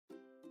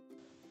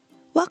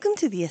Welcome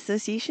to the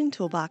Association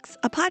Toolbox,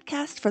 a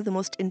podcast for the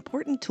most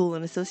important tool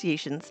in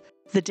associations,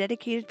 the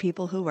dedicated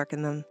people who work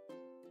in them.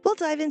 We'll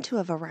dive into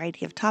a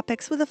variety of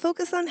topics with a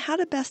focus on how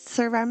to best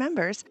serve our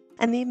members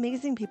and the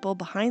amazing people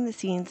behind the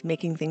scenes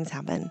making things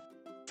happen.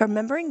 From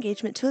member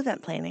engagement to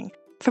event planning,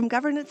 from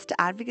governance to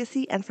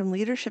advocacy, and from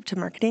leadership to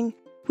marketing,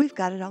 we've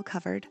got it all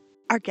covered.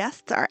 Our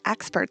guests are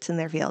experts in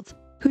their fields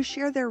who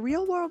share their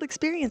real-world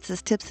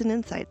experiences, tips, and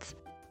insights.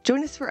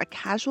 Join us for a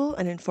casual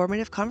and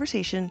informative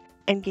conversation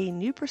and gain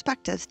new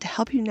perspectives to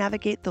help you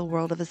navigate the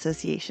world of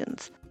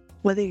associations.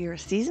 Whether you're a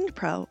seasoned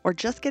pro or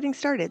just getting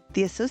started,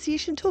 the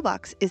Association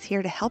Toolbox is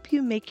here to help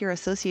you make your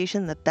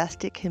association the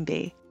best it can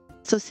be.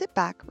 So sit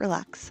back,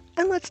 relax,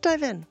 and let's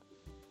dive in.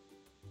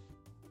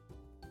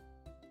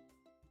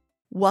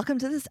 Welcome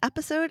to this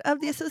episode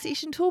of the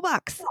Association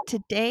Toolbox.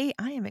 Today,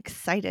 I am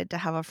excited to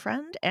have a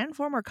friend and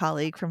former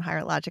colleague from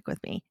Higher Logic with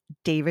me,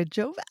 David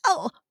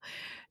Jovel.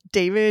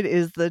 David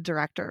is the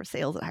director of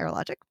sales at Higher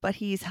Logic, but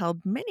he's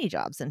held many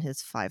jobs in his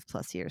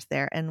 5+ years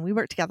there, and we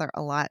work together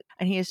a lot.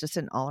 And he is just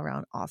an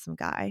all-around awesome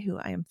guy who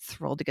I am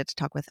thrilled to get to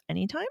talk with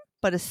anytime,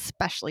 but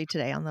especially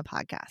today on the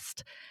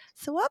podcast.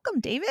 So welcome,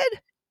 David.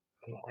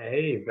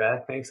 Hey,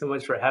 Beth, thanks so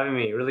much for having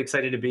me. Really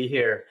excited to be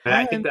here. And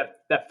I I think am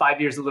that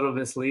 5 years is a little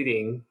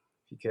misleading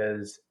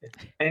because if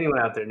anyone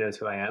out there knows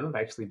who I am, I've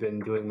actually been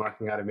doing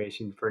marketing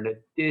automation for an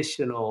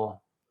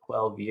additional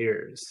 12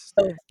 years.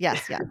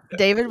 Yes.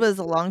 David was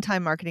a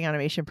longtime marketing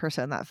automation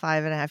person. That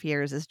 5.5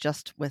 years is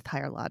just with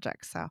Higher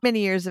Logic. So many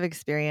years of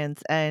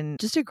experience and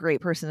just a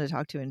great person to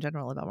talk to in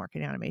general about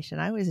marketing automation.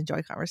 I always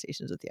enjoy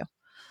conversations with you.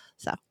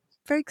 So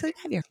very excited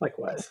to have you.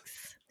 Likewise.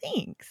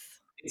 Thanks.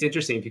 It's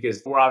interesting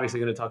because we're obviously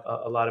going to talk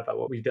a lot about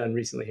what we've done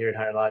recently here at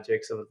Higher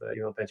Logic, some of the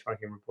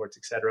benchmarking reports,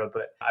 et cetera.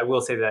 But I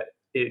will say that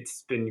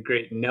it's been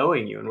great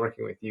knowing you and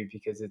working with you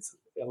because it's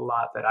a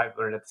lot that I've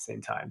learned at the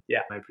same time.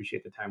 Yeah, I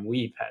appreciate the time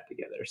we've had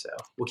together. So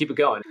we'll keep it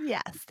going.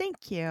 Yes,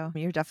 thank you.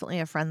 You're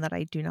definitely a friend that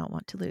I do not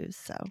want to lose.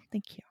 So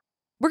thank you.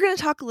 We're going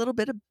to talk a little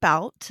bit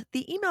about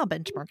the email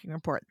benchmarking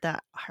report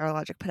that Higher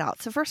Logic put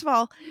out. So first of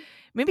all,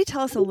 maybe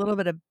tell us a little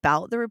bit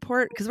about the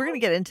report, because we're going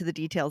to get into the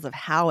details of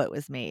how it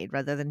was made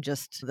rather than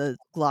just the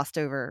glossed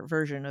over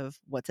version of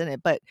what's in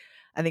it. But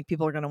I think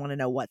people are going to want to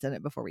know what's in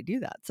it before we do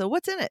that. So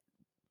what's in it?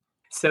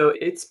 So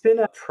it's been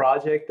a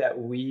project that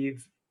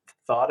we've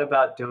thought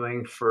about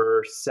doing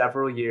for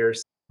several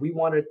years. We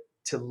wanted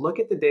to look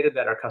at the data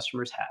that our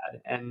customers had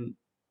and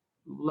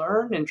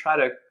learn and try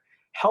to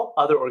help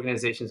other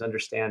organizations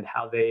understand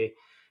how they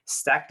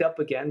stacked up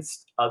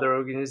against other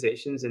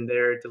organizations in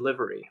their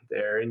delivery,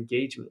 their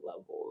engagement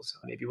levels,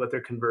 maybe what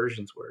their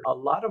conversions were. A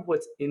lot of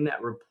what's in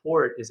that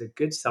report is a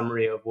good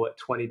summary of what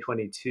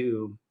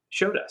 2022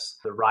 showed us: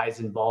 the rise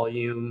in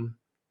volume,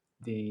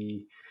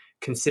 the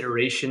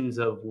considerations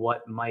of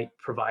what might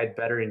provide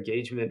better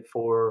engagement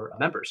for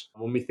members.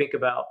 When we think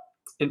about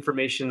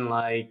information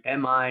like,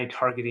 am I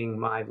targeting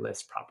my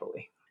list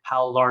properly?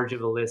 How large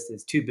of a list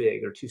is too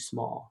big or too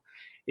small?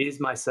 Is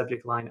my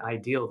subject line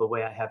ideal the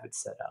way I have it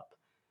set up?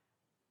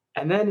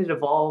 And then it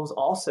evolves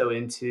also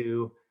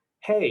into,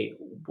 hey,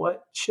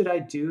 what should I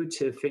do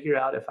to figure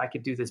out if I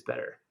could do this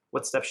better?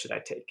 What steps should I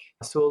take?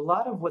 So a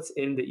lot of what's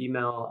in the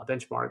email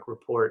benchmark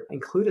report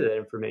included that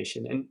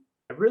information. And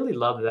I really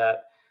love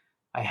that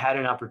I had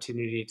an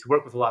opportunity to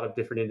work with a lot of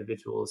different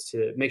individuals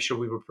to make sure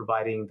we were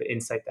providing the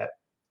insight that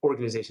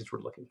organizations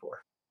were looking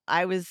for.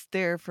 I was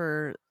there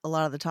for a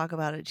lot of the talk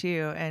about it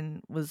too,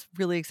 and was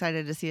really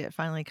excited to see it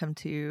finally come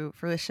to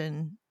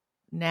fruition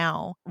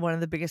now. One of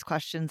the biggest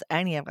questions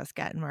any of us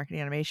get in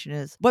marketing automation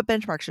is, what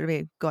benchmark should I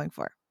be going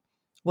for?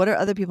 What are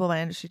other people in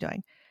my industry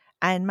doing?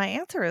 And my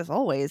answer is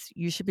always,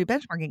 you should be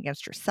benchmarking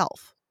against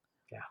yourself.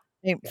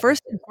 Yeah.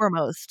 First and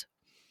foremost,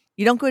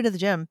 you don't go into the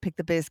gym, pick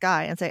the biggest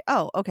guy and say,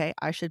 oh, okay,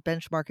 I should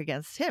benchmark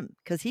against him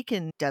because he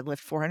can deadlift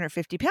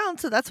 450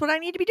 pounds. So that's what I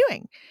need to be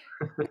doing.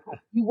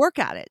 You work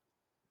at it.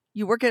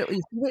 You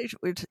see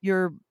what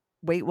your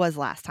weight was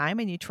last time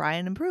and you try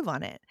and improve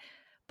on it.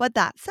 But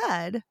that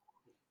said,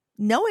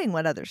 knowing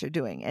what others are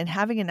doing and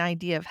having an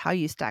idea of how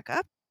you stack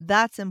up,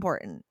 that's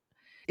important.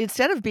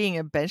 Instead of being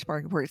a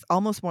benchmark report, it's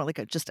almost more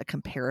like just a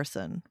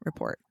comparison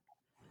report.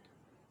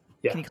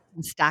 Yeah. Can you call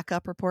it a stack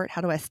up report? How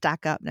do I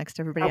stack up next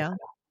to everybody else?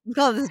 Let's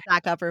call it a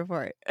stack up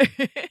report.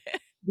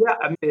 Yeah,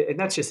 I mean, and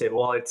that's just it.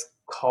 While it's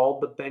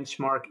called the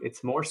benchmark,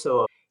 it's more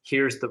so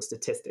here's the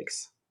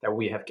statistics that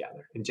we have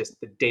gathered and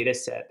just the data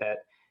set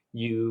that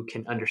you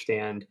can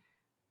understand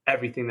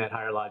everything that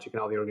Higher Logic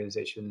and all the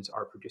organizations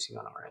are producing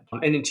on our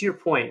end. And then to your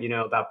point,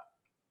 about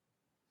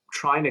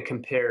trying to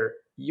compare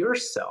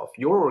yourself,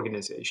 your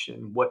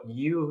organization, what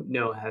you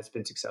know has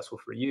been successful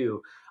for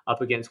you up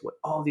against what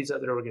all these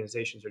other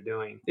organizations are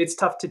doing. It's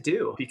tough to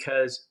do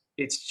because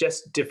it's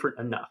just different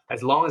enough.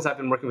 As long as I've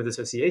been working with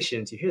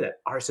associations, you hear that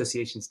our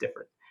association's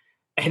different.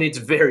 And it's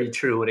very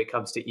true when it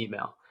comes to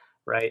email.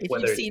 right? If you've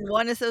Whether it's seen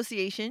one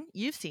association,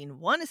 you've seen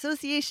one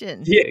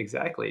association. yeah,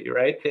 exactly,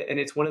 right? And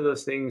it's one of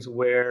those things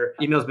where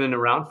email's been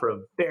around for a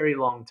very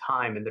long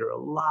time, and there are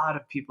a lot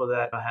of people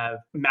that have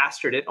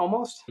mastered it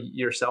almost,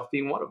 yourself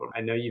being one of them.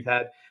 I know you've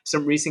had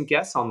some recent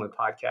guests on the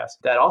podcast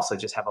that also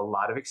just have a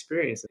lot of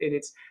experience. And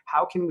it's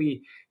how can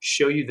we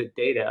show you the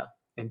data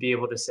and be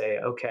able to say,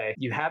 okay,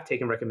 you have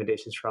taken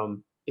recommendations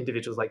from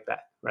individuals like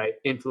that, right?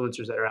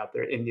 Influencers that are out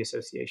there in the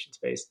association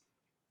space.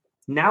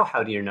 Now,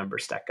 how do your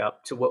numbers stack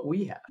up to what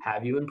we have?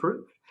 Have you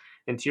improved?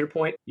 And to your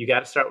point, you got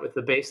to start with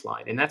the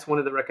baseline. And that's one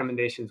of the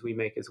recommendations we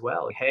make as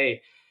well.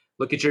 Hey,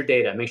 look at your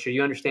data. Make sure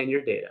you understand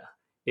your data.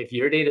 If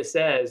your data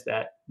says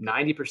that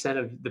 90%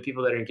 of the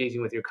people that are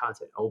engaging with your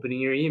content, opening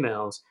your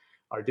emails,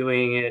 are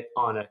doing it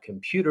on a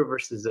computer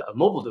versus a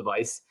mobile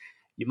device,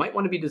 you might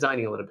want to be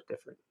designing a little bit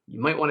different.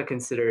 You might want to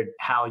consider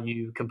how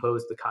you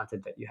compose the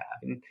content that you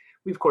have. And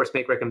we, of course,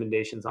 make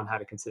recommendations on how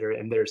to consider it.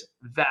 And there's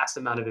vast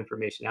amount of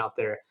information out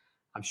there.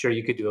 I'm sure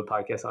you could do a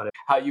podcast on it,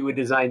 how you would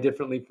design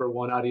differently for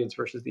one audience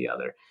versus the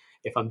other.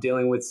 If I'm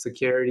dealing with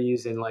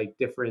securities and like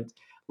different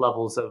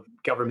levels of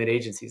government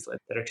agencies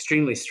that are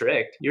extremely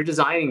strict, you're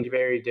designing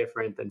very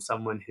different than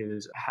someone who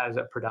has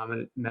a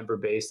predominant member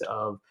base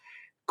of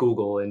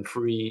Google and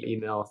free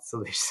email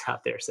solutions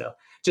out there. So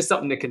just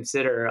something to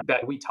consider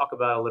that we talk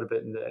about a little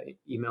bit in the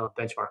email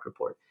benchmark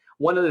report.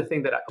 One other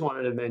thing that I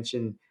wanted to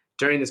mention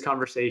during this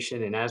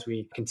conversation and as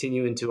we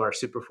continue into our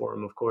super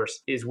forum, of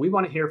course, is we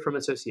want to hear from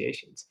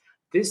associations.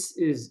 This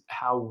is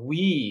how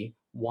we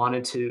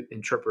wanted to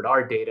interpret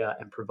our data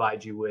and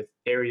provide you with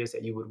areas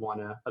that you would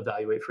want to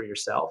evaluate for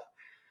yourself.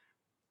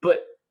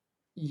 But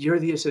you're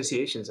the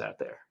associations out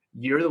there.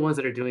 You're the ones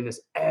that are doing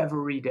this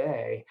every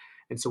day.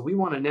 And so we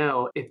want to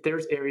know if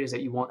there's areas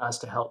that you want us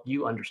to help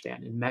you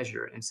understand and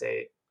measure and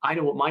say, I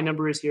know what my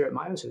number is here at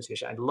my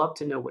association. I'd love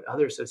to know what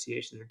other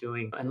associations are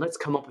doing. And let's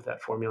come up with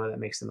that formula that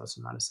makes the most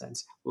amount of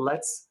sense.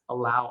 Let's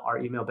allow our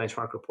email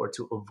benchmark report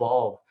to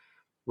evolve.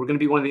 We're going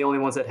to be one of the only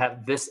ones that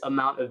have this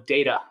amount of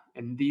data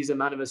and these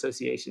amount of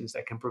associations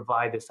that can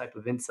provide this type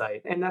of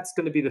insight. And that's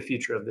going to be the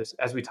future of this.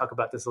 As we talk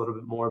about this a little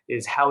bit more,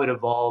 is how it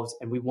evolves.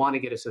 And we want to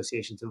get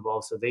associations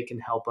involved so they can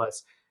help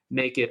us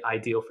make it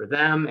ideal for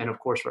them. And of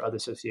course, for other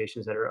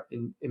associations that are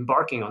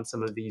embarking on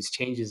some of these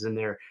changes in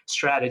their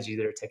strategy,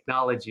 their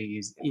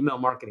technologies, email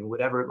marketing,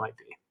 whatever it might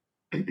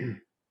be.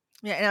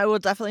 Yeah, and I will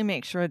definitely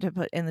make sure to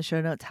put in the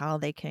show notes how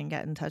they can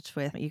get in touch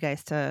with you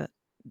guys to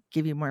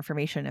give you more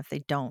information if they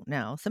don't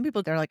know. Some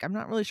people, they're like, I'm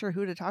not really sure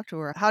who to talk to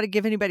or how to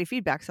give anybody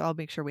feedback. So I'll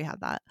make sure we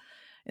have that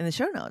in the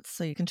show notes.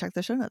 So you can check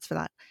the show notes for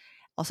that.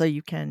 Also,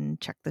 you can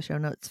check the show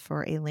notes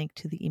for a link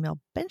to the email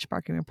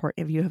benchmarking report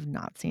if you have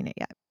not seen it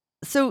yet.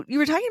 So you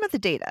were talking about the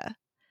data.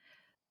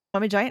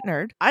 I'm a giant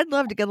nerd. I'd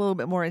love to get a little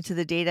bit more into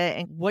the data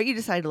and what you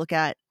decided to look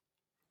at,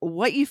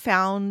 what you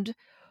found,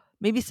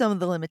 maybe some of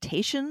the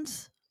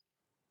limitations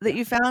that Yeah.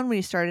 you found when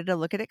you started to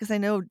look at it, because I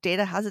know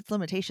data has its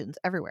limitations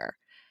everywhere,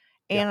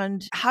 Yeah.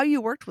 and how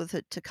you worked with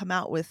it to come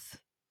out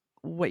with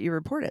what you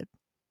reported.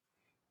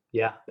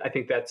 Yeah, I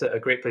think that's a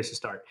great place to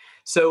start.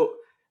 So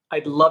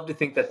I'd love to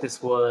think that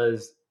this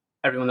was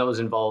everyone that was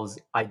involved's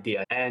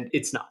idea, and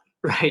it's not,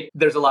 right?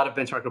 There's a lot of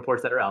benchmark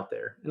reports that are out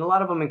there, and a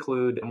lot of them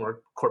include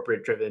more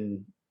corporate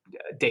driven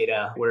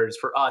data, whereas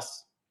for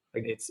us,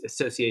 like it's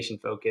association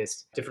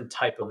focused, different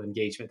type of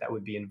engagement that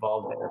would be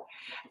involved there.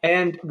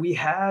 And we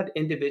had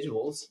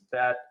individuals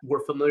that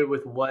were familiar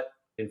with what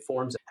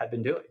Informs had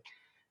been doing.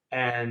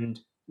 And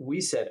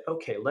we said,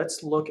 okay,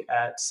 let's look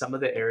at some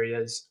of the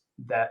areas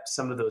that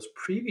some of those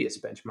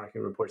previous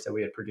benchmarking reports that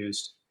we had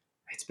produced.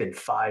 It's been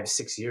 5,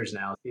 6 years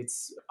now.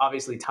 It's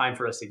obviously time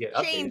for us to get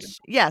updated. Change.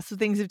 Yeah, so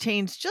things have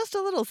changed just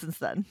a little since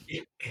then.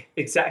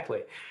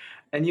 Exactly.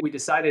 And we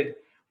decided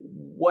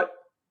what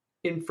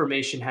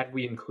information had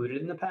we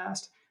included in the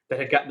past that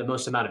had gotten the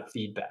most amount of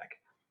feedback.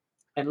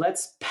 And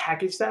let's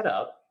package that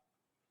up.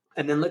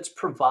 And then let's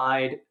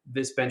provide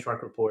this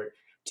benchmark report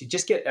to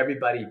just get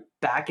everybody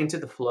back into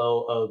the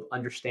flow of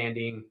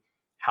understanding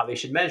how they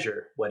should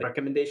measure, what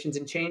recommendations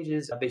and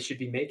changes they should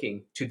be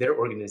making to their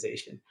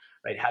organization,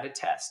 right? How to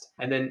test.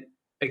 And then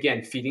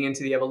again, feeding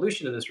into the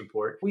evolution of this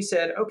report, we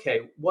said, okay,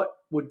 what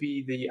would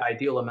be the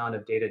ideal amount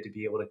of data to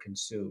be able to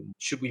consume?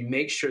 Should we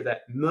make sure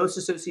that most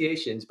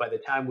associations, by the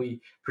time we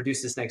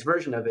produce this next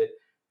version of it,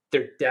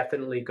 they're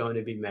definitely going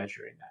to be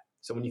measuring that.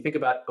 So when you think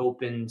about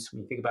opens,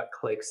 when you think about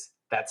clicks,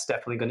 that's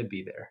definitely going to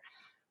be there.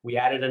 We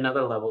added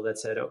another level that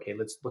said, okay,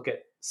 let's look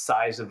at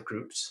size of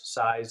groups,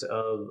 size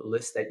of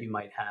lists that you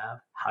might have,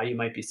 how you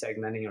might be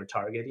segmenting or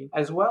targeting,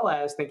 as well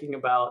as thinking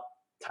about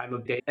time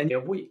of day and day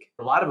of week.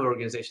 A lot of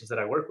organizations that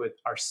I work with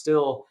are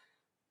still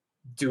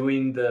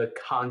doing the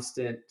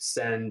constant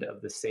send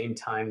of the same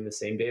time and the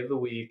same day of the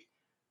week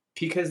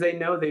because they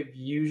know they've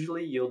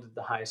usually yielded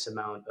the highest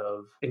amount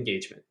of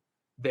engagement.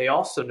 They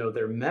also know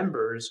their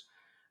members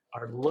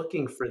are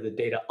looking for the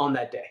data on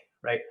that day,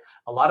 right?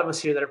 A lot of us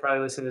here that are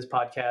probably listening to this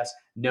podcast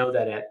know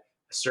that at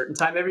a certain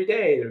time every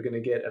day, they're going to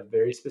get a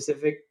very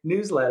specific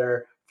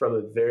newsletter from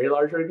a very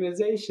large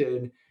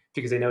organization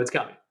because they know it's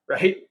coming,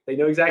 right? They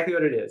know exactly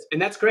what it is.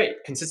 And that's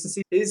great.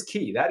 Consistency is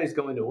key. That is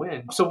going to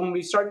win. So when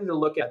we started to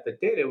look at the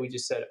data, we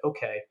just said,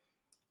 okay,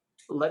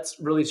 let's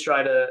really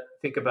try to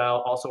think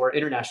about also our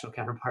international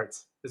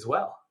counterparts as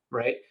well,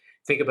 right?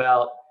 Think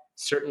about,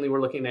 certainly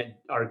we're looking at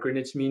our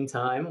Greenwich Mean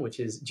Time, which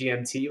is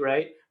GMT,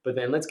 right? But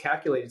then let's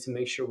calculate it to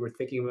make sure we're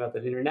thinking about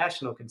that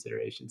international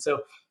consideration.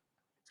 So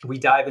we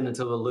dive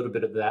into a little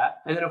bit of that.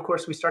 And then, of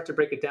course, we start to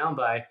break it down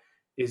by,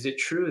 is it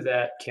true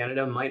that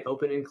Canada might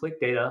open and click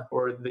data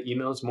or the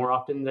emails more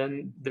often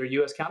than their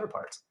US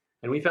counterparts?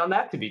 And we found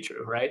that to be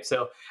true, right?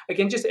 So,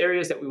 again, just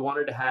areas that we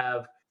wanted to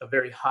have a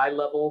very high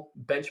level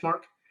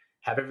benchmark,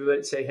 have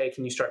everybody say, hey,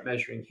 can you start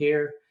measuring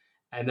here?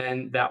 And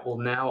then that will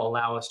now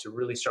allow us to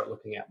really start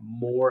looking at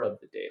more of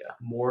the data,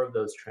 more of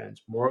those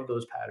trends, more of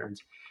those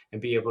patterns,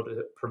 and be able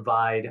to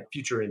provide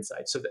future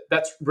insights. So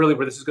that's really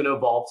where this is going to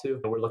evolve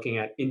to. We're looking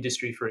at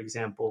industry, for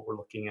example. We're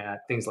looking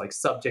at things like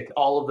subject.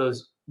 All of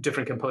those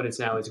different components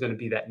now is going to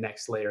be that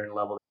next layer and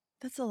level.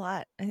 That's a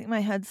lot. I think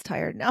my head's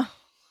tired now.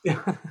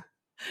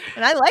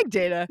 And I like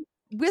data.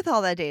 With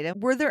all that data,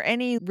 were there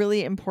any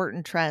really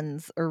important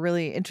trends or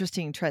really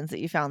interesting trends that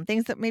you found?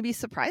 Things that maybe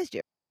surprised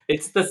you?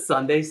 It's the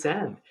Sunday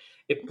send.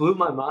 It blew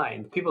my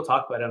mind. People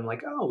talk about it. I'm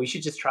like, oh, we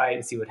should just try it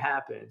and see what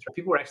happens.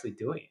 People were actually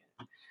doing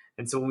it.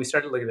 And so when we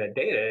started looking at that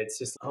data, it's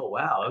just, oh,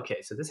 wow,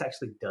 okay, so this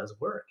actually does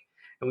work.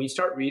 And when you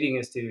start reading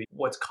as to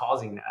what's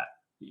causing that,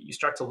 you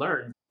start to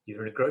learn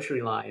you're in a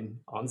grocery line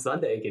on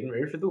Sunday, getting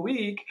ready for the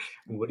week.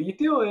 What are you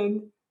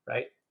doing?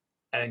 Right.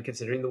 And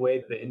considering the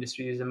way the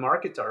industries and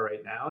markets are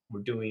right now,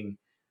 we're doing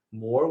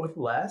more with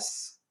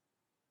less.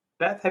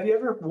 Beth, have you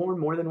ever worn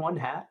more than one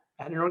hat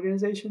at an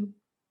organization?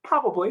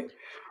 Probably.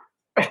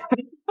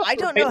 I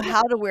don't know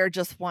how to wear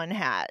just one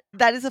hat.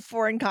 That is a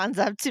foreign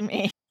concept to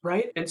me.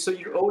 Right? And so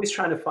you're always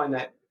trying to find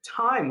that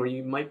time where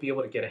you might be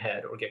able to get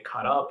ahead or get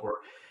caught up or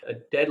a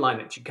deadline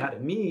that you got to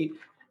meet.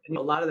 And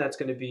a lot of that's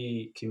going to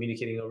be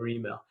communicating over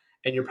email.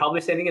 And you're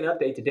probably sending an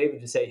update to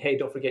David to say, hey,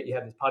 don't forget you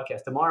have this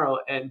podcast tomorrow.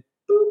 And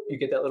boop, you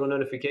get that little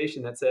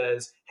notification that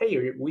says, hey,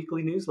 your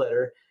weekly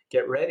newsletter,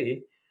 get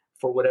ready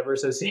for whatever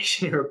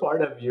association you're a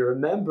part of. You're a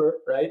member,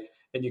 right?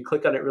 And you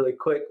click on it really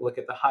quick, look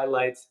at the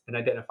highlights, and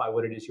identify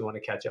what it is you want to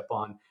catch up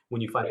on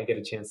when you finally get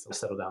a chance to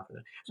settle down for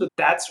that. So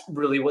that's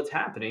really what's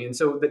happening. And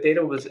so the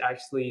data was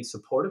actually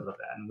supportive of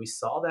that. And we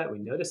saw that, we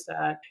noticed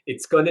that.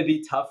 It's going to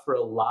be tough for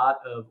a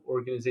lot of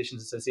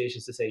organizations,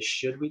 associations to say,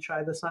 should we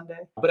try the Sunday?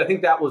 But I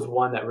think that was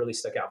one that really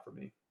stuck out for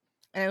me.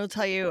 And I will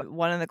tell you,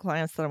 one of the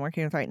clients that I'm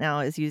working with right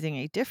now is using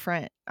a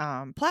different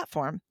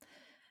platform.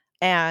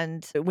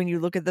 And when you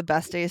look at the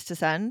best days to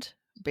send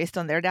based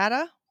on their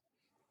data,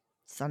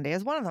 Sunday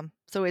is one of them.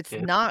 So it's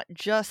Yeah. not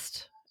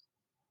just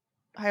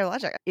higher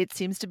logic. It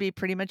seems to be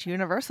pretty much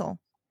universal.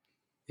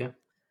 Yeah.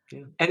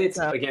 Yeah. And it's,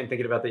 So again,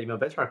 thinking about the email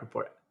benchmark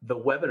report, the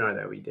webinar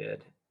that we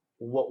did,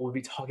 what we'll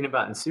be talking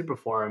about in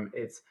Superforum,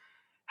 it's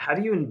how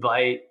do you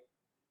invite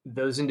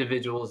those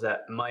individuals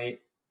that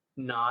might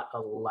not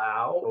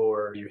allow,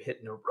 or you're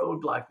hitting a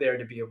roadblock there,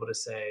 to be able to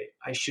say,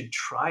 I should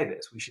try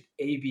this. We should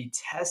A B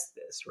test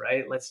this,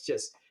 right? Let's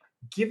just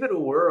give it a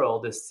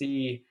whirl to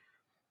see.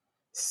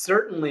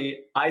 Certainly,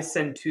 I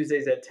send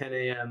Tuesdays at 10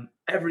 a.m.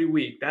 every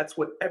week. That's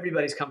what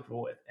everybody's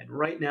comfortable with. And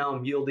right now,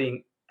 I'm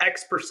yielding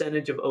X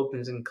percentage of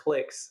opens and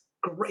clicks.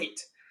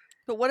 Great.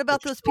 but what But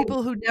about those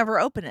people who never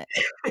open it?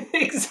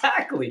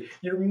 exactly.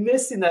 You're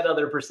missing that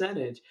other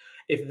percentage.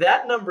 If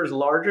that number is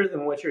larger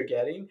than what you're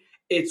getting,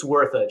 it's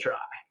worth a try,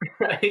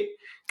 right?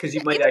 Because you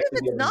Yeah, might even if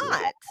actually be it's able to do it.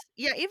 not.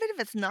 Yeah, even if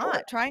it's Sure.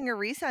 not, trying a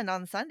resend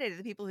on Sunday to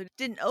the people who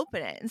didn't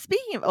open it. And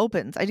speaking of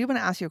opens, I do want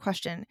to ask you a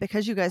question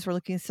because you guys were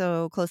looking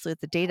so closely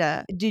at the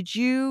data. Did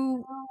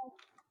you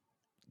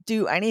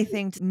do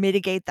anything to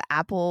mitigate the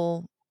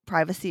Apple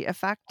privacy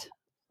effect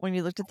when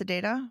you looked at the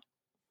data?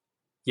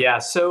 Yeah.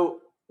 So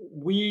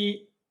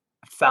we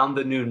found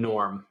the new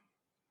norm,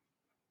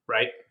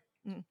 right?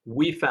 Mm.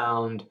 We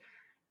found,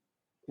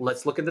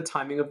 let's look at the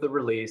timing of the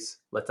release.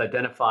 Let's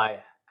identify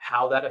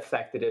how that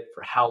affected it,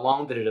 for how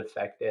long did it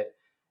affect it,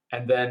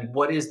 and then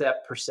what is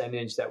that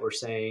percentage that we're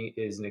saying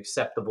is an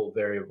acceptable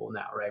variable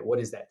now, right? What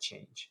is that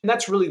change? And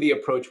that's really the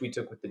approach we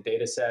took with the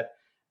data set.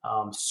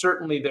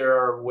 Certainly, there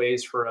are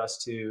ways for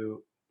us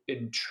to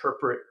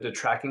interpret the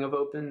tracking of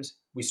opens.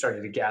 We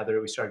started to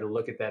gather, we started to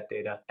look at that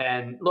data,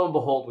 and lo and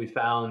behold, we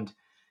found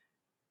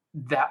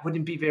that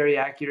wouldn't be very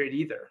accurate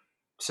either.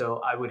 So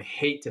I would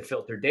hate to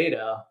filter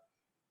data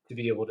to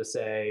be able to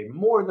say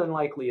more than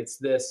likely it's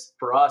this.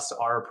 For us,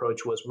 our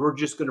approach was, we're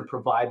just going to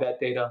provide that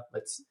data.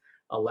 Let's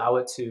allow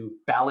it to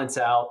balance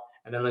out,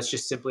 and then let's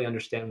just simply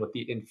understand what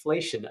the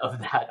inflation of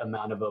that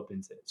amount of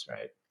opens is,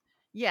 right?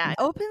 Yeah,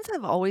 opens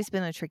have always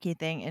been a tricky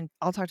thing. And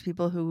I'll talk to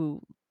people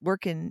who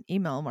work in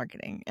email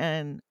marketing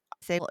and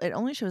say, well, it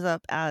only shows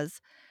up as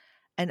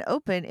an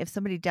open if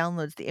somebody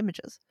downloads the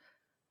images.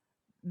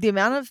 The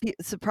amount of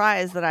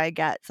surprise that I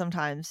get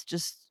sometimes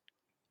just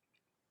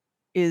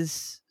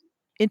is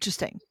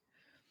interesting.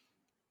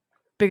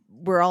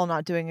 We're all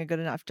not doing a good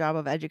enough job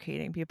of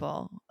educating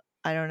people.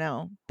 I don't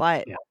know.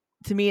 But Yeah.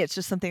 to me, it's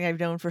just something I've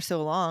known for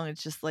so long.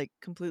 It's just like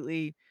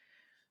completely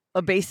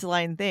a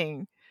baseline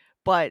thing.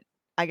 But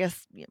I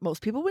guess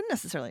most people wouldn't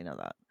necessarily know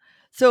that. Yeah.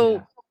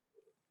 So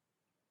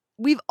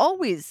we've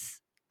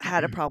always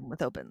had a problem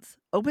with opens.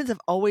 Opens have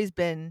always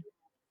been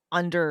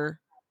undercounted,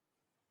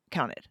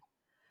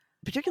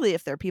 particularly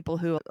if they're people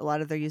who a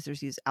lot of their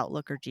users use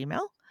Outlook or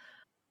Gmail.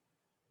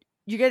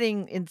 You're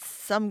getting, in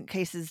some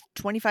cases,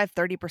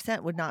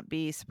 25-30% would not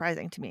be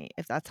surprising to me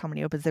if that's how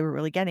many opens they were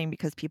really getting,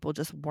 because people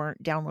just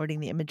weren't downloading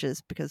the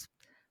images because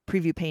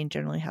preview pane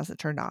generally has it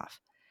turned off.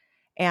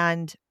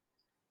 And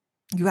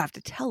you have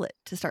to tell it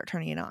to start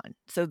turning it on.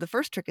 So the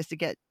first trick is to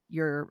get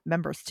your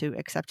members to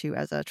accept you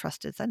as a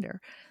trusted sender.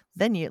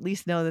 Then you at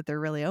least know that they're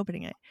really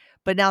opening it.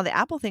 But now the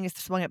Apple thing has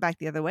swung it back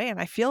the other way. And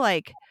I feel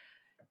like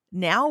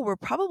now we're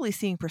probably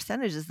seeing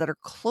percentages that are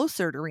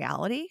closer to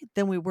reality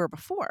than we were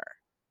before.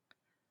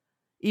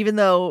 Even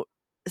though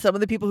some of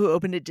the people who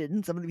opened it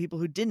didn't, some of the people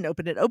who didn't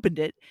opened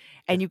it,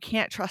 and you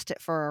can't trust it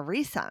for a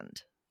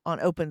resend on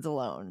opens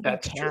alone.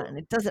 That's you can. true.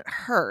 It doesn't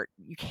hurt.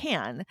 You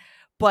can,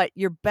 but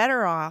you're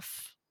better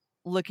off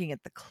looking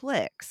at the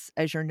clicks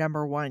as your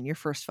number one, your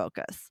first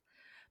focus,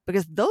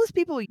 because those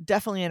people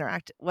definitely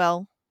interact.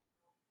 Well,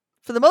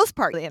 for the most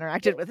part, they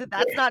interacted with it.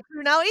 That's not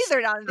true now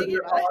either. Now I'm So thinking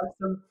there about it. are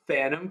some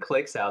phantom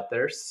clicks out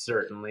there,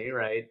 certainly,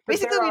 right? But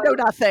Basically, there we know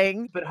are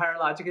nothing. but Higher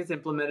Logic has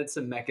implemented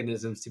some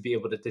mechanisms to be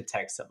able to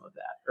detect some of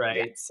that, Yeah.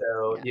 right?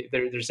 So Yeah.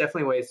 there's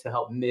definitely ways to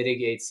help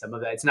mitigate some of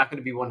that. It's not going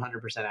to be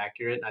 100%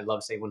 accurate. And I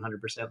love saying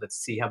 100%. Let's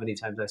see how many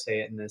times I say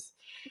it in this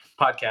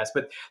podcast.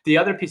 But the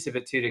other piece of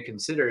it, too, to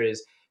consider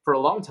is for a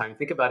long time,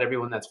 think about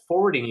everyone that's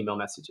forwarding email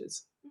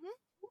messages. Mhm.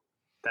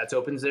 That's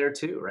opens there,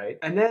 too, right?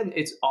 And then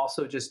it's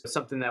also just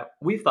something that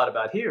we've thought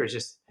about here is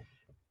just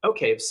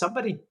okay, if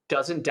somebody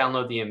doesn't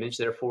download the image,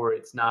 therefore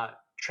it's not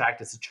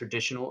tracked as a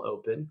traditional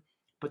open,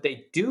 but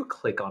they do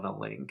click on a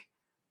link,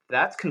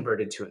 that's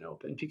converted to an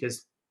open because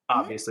Mhm.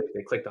 obviously if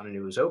they clicked on it,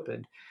 it was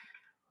opened.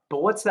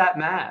 But what's that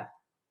math?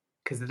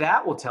 Because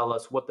that will tell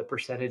us what the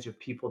percentage of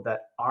people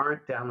that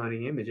aren't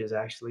downloading images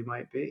actually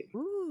might be.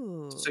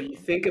 So you Ooh.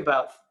 think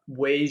about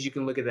ways you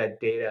can look at that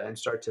data and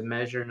start to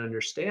measure and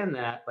understand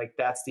that, like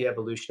that's the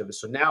evolution of it.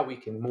 So now we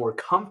can more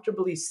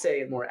comfortably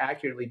say and more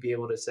accurately be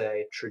able to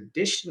say,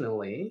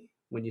 traditionally,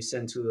 when you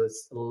send to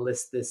a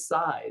list this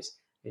size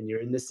and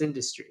you're in this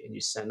industry and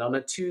you send on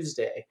a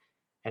Tuesday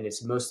and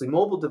it's mostly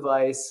mobile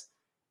device,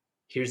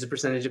 here's the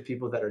percentage of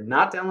people that are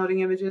not downloading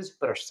images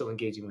but are still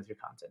engaging with your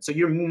content. So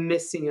you're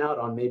missing out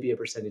on maybe a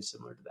percentage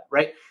similar to that,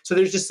 right? So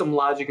there's just some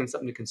logic and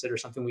something to consider,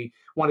 something we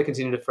want to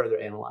continue to further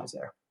analyze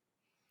there.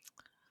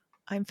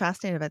 I'm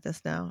fascinated about this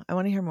now. I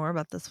want to hear more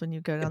about this when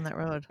you go down that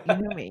road. You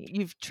know me.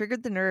 You've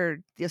triggered the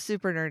nerd, the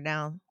super nerd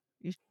now.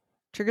 You've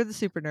triggered the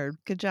super nerd.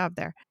 Good job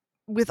there.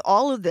 With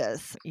all of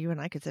this, you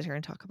and I could sit here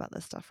and talk about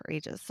this stuff for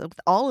ages. So with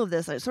all of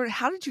this, sort of,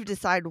 how did you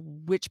decide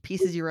which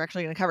pieces you were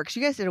actually going to cover? Because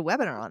you guys did a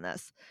webinar on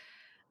this.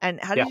 And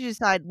how Yeah. did you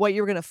decide what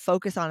you were going to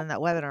focus on in that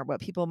webinar,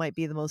 what people might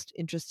be the most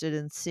interested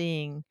in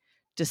seeing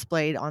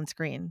displayed on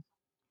screen?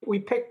 We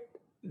picked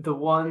the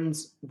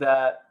ones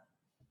that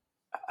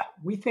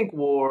we think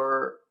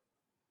were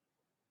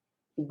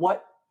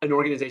what an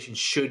organization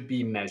should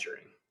be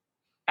measuring.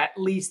 At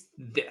least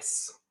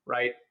this,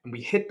 right? And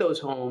we hit those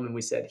home and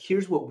we said,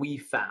 here's what we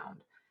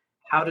found.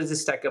 How does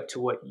this stack up to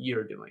what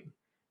you're doing?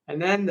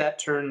 And then that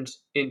turned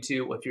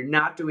into what you're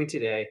not doing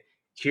today,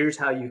 here's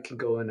how you can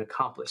go and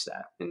accomplish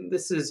that. And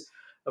this is,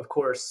 of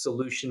course,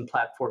 solution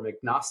platform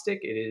agnostic.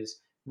 It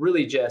is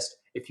really just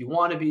if you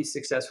want to be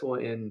successful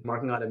in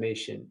marketing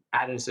automation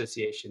at an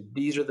association,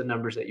 these are the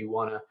numbers that you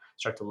want to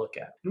start to look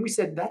at. And we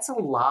said that's a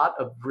lot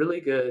of really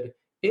good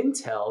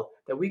intel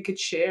that we could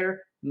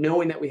share,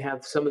 knowing that we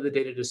have some of the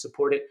data to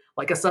support it,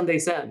 like a Sunday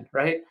send,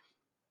 right?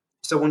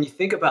 So when you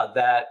think about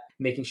that,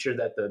 making sure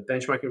that the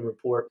benchmarking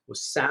report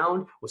was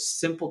sound, was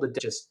simple to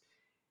just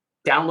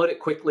download it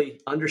quickly,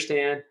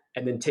 understand,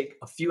 and then take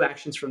a few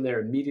actions from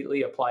there,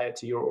 immediately apply it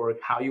to your org,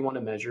 how you want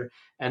to measure.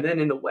 And then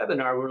in the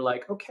webinar, we're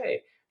like,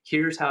 okay,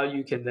 here's how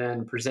you can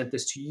then present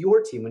this to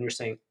your team when you're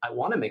saying, I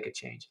want to make a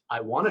change.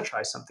 I want to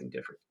try something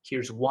different.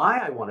 Here's why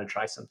I want to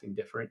try something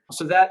different.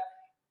 So that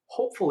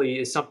hopefully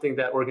is something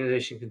that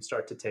organization can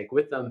start to take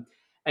with them.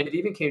 And it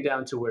even came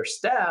down to where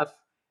staff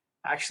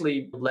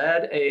actually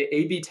led a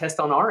A/B test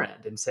on our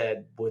end and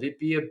said, would it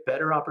be a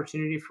better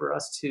opportunity for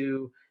us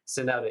to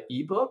send out an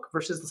ebook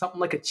versus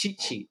something like a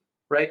cheat sheet,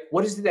 right?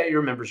 What is it that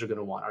your members are going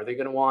to want? Are they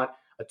going to want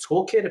a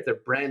toolkit if they're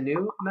brand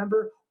new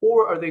member,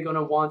 or are they going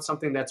to want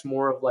something that's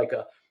more of like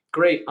a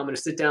great, I'm going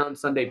to sit down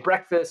Sunday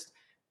breakfast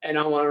and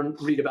I want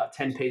to read about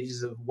 10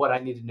 pages of what I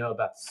need to know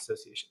about this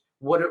association.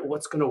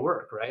 What's going to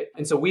work, right?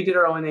 And so we did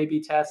our own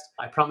A/B test.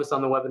 I promised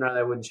on the webinar that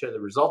I wouldn't share the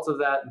results of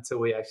that until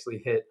we actually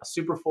hit a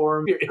super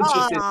forum. If you're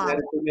interested in Ah, that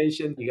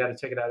information, you got to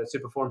check it out at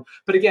super forum.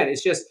 But again,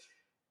 it's just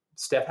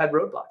Steph had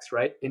roadblocks,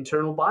 right?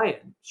 Internal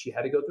buy-in. She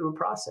had to go through a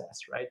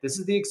process, right? This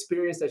is the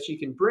experience that she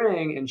can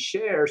bring and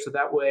share, so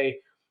that way,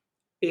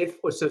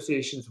 if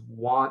associations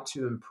want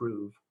to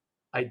improve,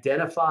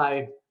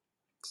 identify,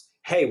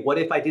 hey, what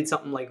if I did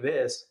something like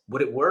this?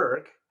 Would it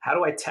work? How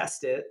do I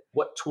test it?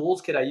 What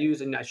tools could I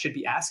use and I should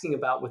be asking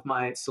about with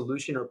my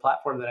solution or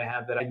platform that I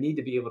have that I need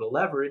to be able to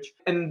leverage?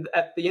 And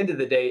at the end of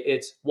the day,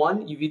 it's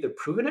one, you've either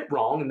proven it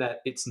wrong and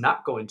that it's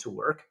not going to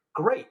work.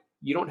 Great.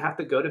 You don't have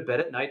to go to bed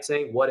at night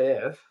saying, what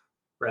if,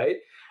 right?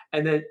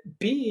 And then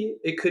B,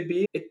 it could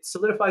be it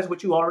solidifies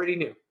what you already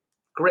knew.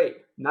 Great.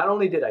 Not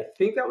only did I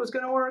think that was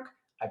going to work,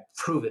 I've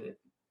proven it,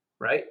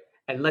 right?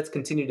 And let's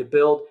continue to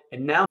build.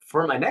 And now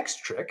for my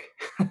next trick,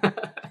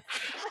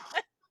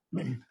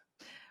 the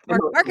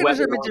Marketers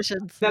are webinar,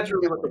 magicians. that's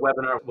really what the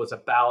Definitely. webinar was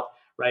about,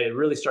 right? It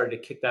really started to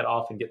kick that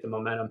off and get the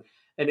momentum.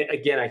 And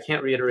again, I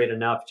can't reiterate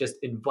enough, just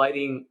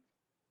inviting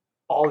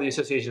all the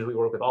associations we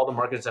work with, all the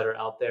marketers that are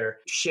out there,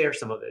 share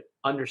some of it,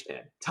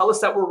 understand. Tell us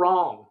that we're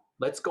wrong.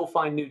 Let's go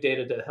find new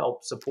data to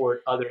help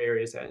support other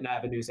areas and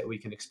avenues that we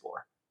can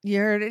explore. You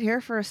heard it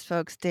here first,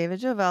 folks. David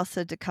Jovel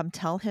said to come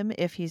tell him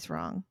if he's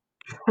wrong.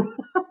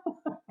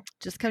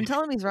 Just come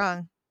tell him he's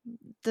wrong.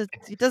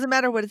 It doesn't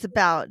matter what it's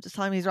about. Just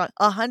tell him he's wrong.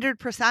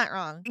 100%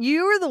 wrong.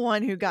 You were the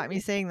one who got me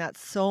saying that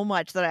so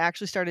much that I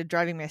actually started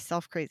driving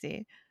myself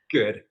crazy.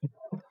 Good.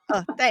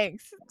 Oh,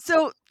 thanks.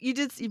 So you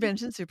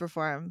mentioned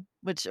Superform,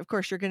 which of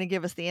course you're going to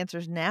give us the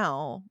answers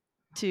now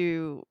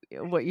to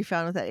what you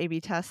found with that A/B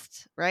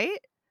test, right?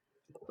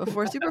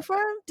 Before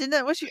Superform, didn't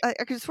that what you? I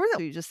could swear that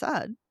what you just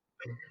said.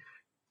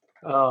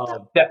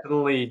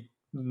 Definitely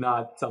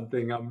not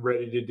something I'm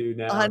ready to do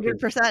now.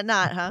 100%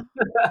 not, huh?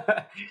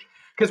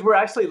 Because we're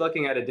actually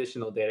looking at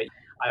additional data.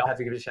 I have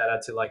to give a shout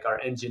out to like our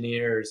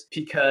engineers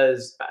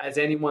because as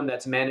anyone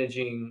that's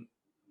managing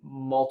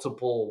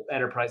multiple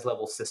enterprise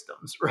level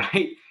systems,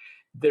 right?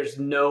 There's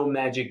no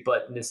magic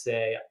button to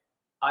say,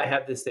 I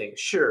have this thing.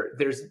 Sure,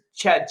 there's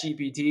Chat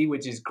GPT,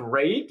 which is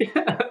great,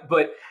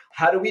 but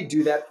how do we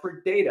do that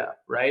for data,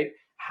 right?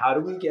 How do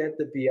we get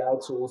the BI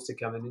tools to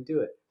come in and do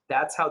it?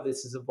 That's how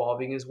this is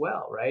evolving as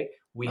well, right?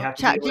 We Well, have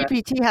to be able to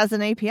ChatGPT has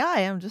an API.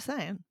 I'm just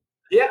saying.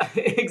 yeah,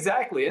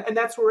 exactly. And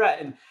that's where we're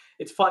at. And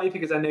it's funny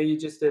because I know you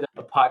just did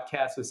a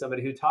podcast with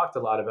somebody who talked a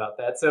lot about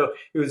that. So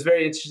it was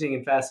very interesting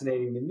and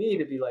fascinating to me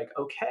to be like,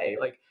 okay,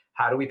 like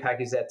how do we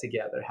package that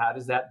together? How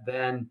does that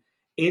then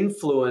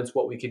influence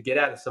what we could get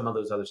out of some of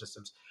those other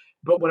systems?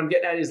 But what I'm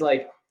getting at is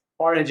like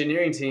our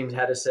engineering teams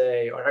had to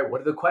say, all right,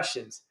 what are the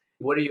questions?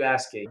 What are you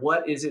asking?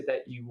 What is it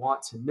that you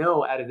want to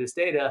know out of this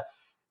data?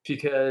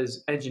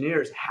 Because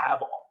engineers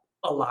have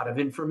a lot of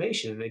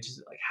information. They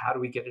just like, how do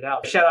we get it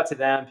out? Shout out to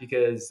them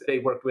because they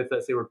worked with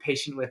us. They were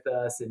patient with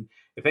us. And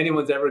if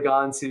anyone's ever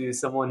gone to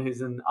someone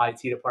who's in the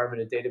IT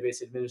department, a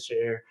database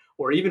administrator,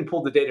 or even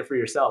pulled the data for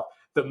yourself,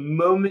 the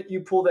moment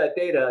you pull that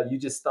data, you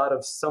just thought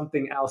of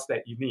something else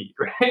that you need,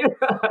 right?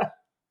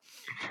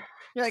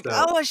 You're like, So,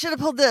 oh, I should have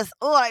pulled this.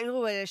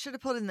 I should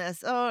have pulled in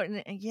this. Oh,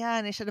 yeah,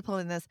 and I should have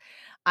pulled in this.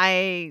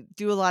 I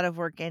do a lot of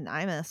work in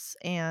IMUS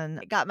and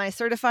I got my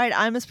certified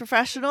IMUS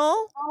professional.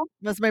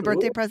 Was my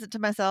birthday ooh, present to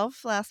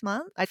myself last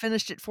month. I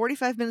finished it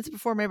 45 minutes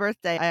before my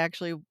birthday. I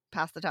actually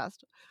passed the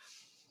test.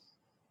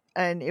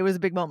 And it was a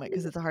big moment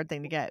because it's a hard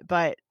thing to get.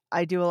 But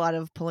I do a lot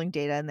of pulling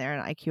data in there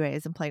and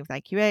IQAs and playing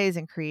with IQAs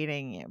and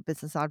creating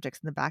business objects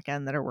in the back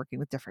end that are working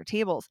with different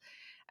tables.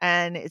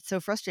 And it's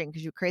so frustrating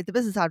because you create the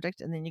business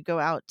object and then you go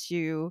out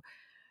to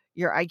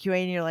your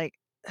IQA and you're like,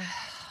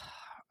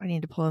 I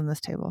need to pull in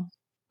this table.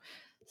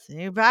 So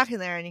you're back in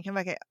there and you come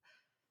back,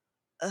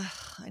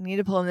 I need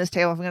to pull in this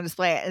table if I'm going to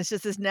display it. And it's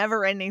just this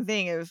never ending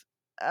thing of,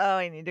 oh,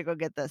 I need to go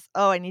get this.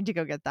 Oh, I need to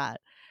go get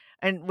that.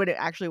 And when it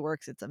actually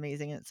works, it's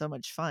amazing and it's so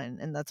much fun.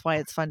 And that's why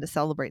it's fun to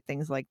celebrate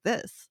things like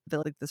this,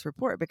 like this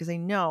report, because I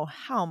know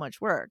how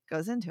much work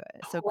goes into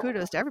it. So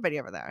kudos to everybody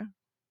over there.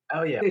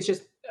 oh yeah. It's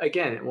just,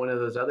 again, one of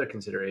those other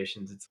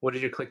considerations. It's what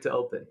is your click to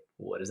open?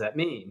 What does that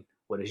mean?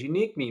 What does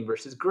unique mean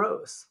versus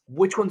gross?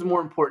 Which one's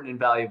more important and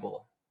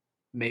valuable?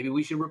 Maybe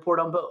we should report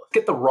on both.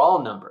 Get the raw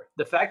number.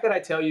 The fact that I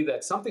tell you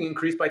that something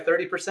increased by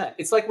 30%,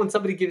 it's like when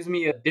somebody gives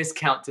me a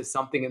discount to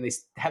something and they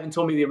haven't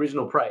told me the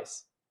original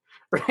price,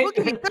 right? We'll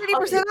give you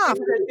 30% off.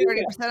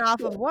 30%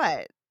 off of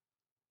what?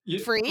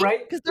 Free?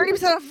 Right? Because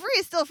 30% off free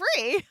is still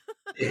free.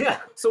 Yeah.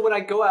 So when I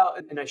go out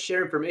and I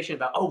share information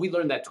about, oh, we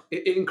learned that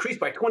it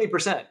increased by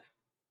 20%.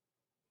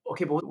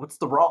 Okay, but what's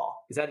the raw?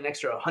 Is that an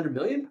extra 100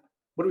 million?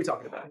 What are we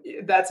talking about?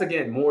 That's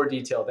again more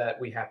detail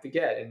that we have to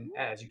get. And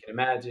as you can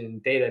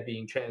imagine, data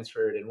being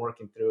transferred and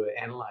working through it,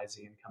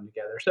 analyzing and come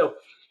together. So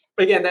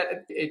again,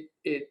 that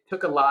it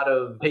took a lot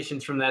of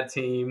patience from that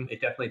team.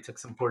 It definitely took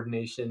some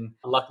coordination.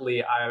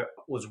 Luckily, I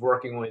was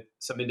working with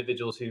some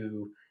individuals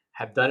who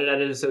have done it at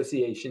an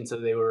association. So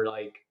they were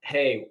like,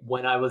 hey,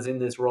 when I was in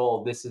this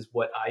role, this is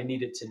what I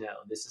needed to know.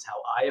 This is how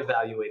I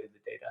evaluated the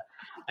data.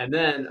 And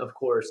then, of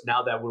course,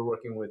 now that we're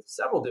working with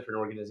several different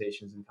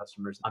organizations and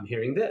customers, I'm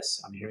hearing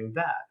this, I'm hearing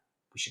that.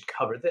 We should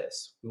cover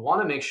this. We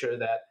want to make sure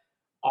that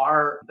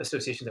our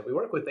associations that we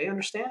work with, they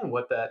understand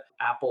what that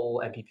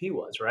Apple MPP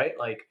was, right?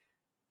 Like,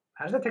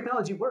 how does that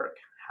technology work?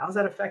 How's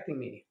that affecting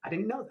me? I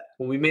didn't know that.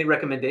 When we made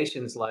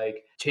recommendations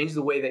like change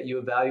the way that you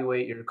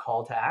evaluate your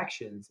call to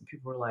actions, and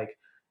people were like,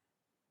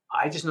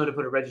 I just know to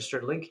put a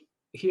registered link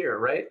here,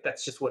 right?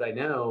 That's just what I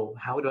know.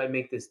 How do I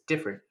make this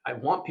different? I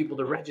want people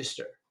to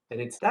register. And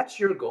it's that's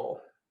your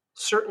goal.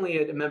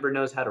 Certainly a member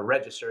knows how to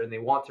register and they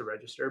want to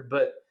register,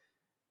 but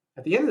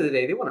at the end of the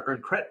day, they want to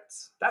earn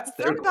credits. That's It's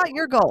their not about goal,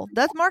 your goal.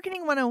 That's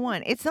marketing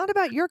 101. It's not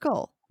about your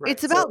goal.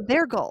 It's right? about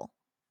their goal.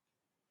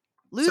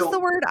 Lose the So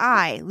word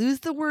I,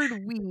 lose the word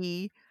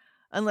we,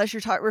 unless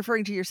you're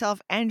referring to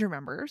yourself and your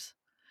members.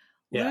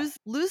 yeah,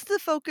 Lose the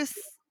focus,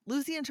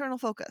 lose the internal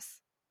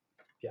focus.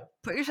 yeah.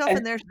 Put yourself in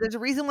And there. There's a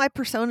reason why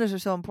personas are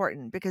so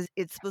important, because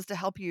it's supposed to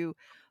help you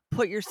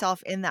put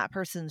yourself in that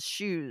person's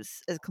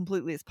shoes as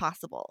completely as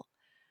possible.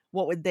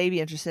 What would they be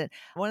interested in?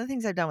 One of the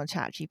things I've done with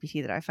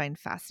ChatGPT that I find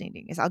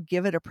fascinating is I'll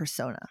give it a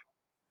persona.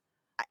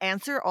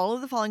 Answer all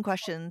of the following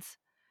questions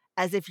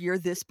as if you're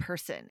this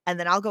person. And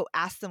then I'll go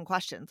ask them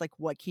questions like,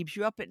 what keeps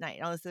you up at night?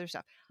 And all this other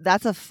stuff.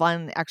 That's a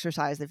fun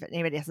exercise. If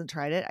anybody hasn't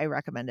tried it, I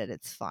recommend it.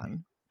 It's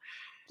fun.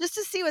 Just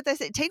to see what they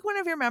say. Take one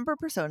of your member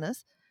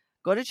personas,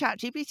 go to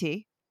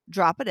ChatGPT,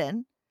 drop it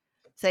in,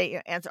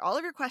 say, answer all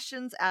of your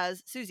questions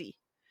as Susie.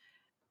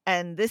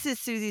 And this is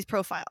Susie's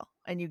profile.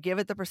 And you give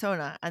it the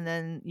persona, and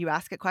then you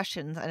ask it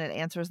questions, and it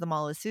answers them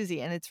all as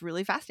Susie. And it's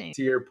really fascinating.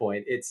 to your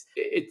point, it's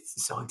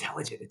so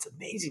intelligent. It's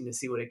amazing to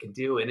see what it can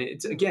do, and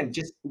it's again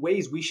just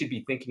ways we should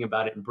be thinking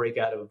about it and break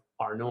out of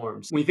our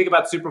norms. When you think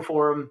about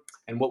Superforum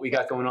and what we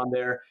got going on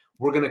there,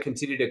 we're going to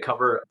continue to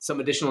cover some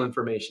additional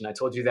information. I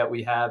told you that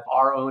we have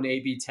our own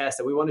A/B test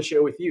that we want to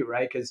share with you,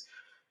 right? Because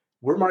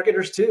we're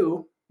marketers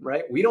too,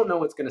 right? We don't know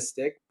what's going to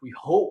stick. We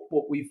hope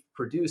what we've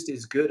produced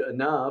is good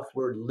enough.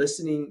 We're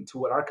listening to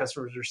what our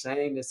customers are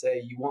saying to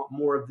say, you want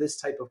more of this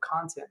type of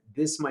content.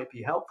 This might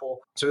be helpful.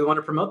 So we want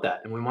to promote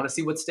that and we want to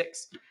see what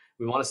sticks.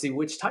 We want to see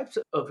which types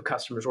of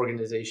customers,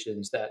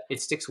 organizations that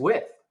it sticks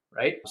with.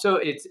 Right. So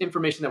it's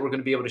information that we're going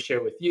to be able to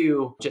share with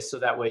you just so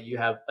that way you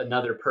have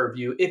another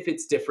purview if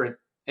it's different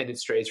and it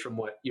strays from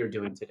what you're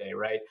doing today.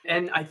 Right.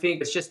 And I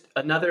think it's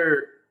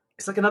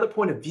like another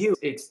point of view.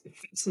 It's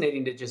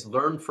fascinating to just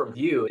learn from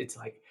you. It's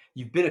like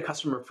you've been a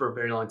customer for a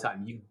very long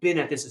time. You've been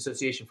at this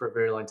association for a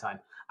very long time.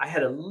 I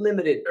had a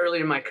limited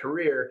early in my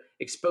career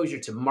exposure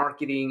to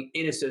marketing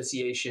in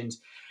associations.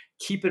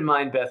 Keep in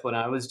mind, Beth, when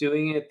I was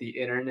doing it, the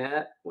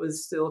internet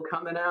was still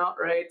coming out,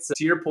 right? So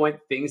to your point,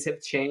 things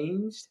have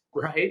changed,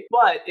 right?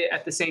 But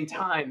at the same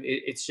time,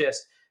 it's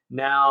just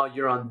now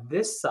you're on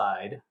this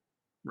side,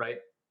 right?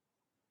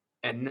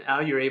 And now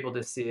you're able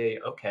to see,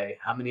 okay,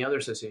 how many other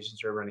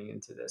associations are running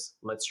into this?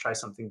 Let's try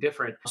something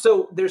different.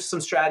 So there's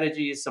some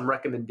strategies, some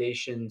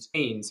recommendations,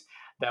 things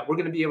that we're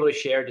going to be able to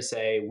share to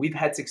say, we've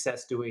had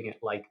success doing it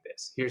like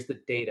this. Here's the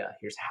data.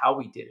 Here's how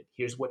we did it.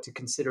 Here's what to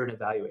consider and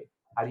evaluate.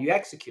 How do you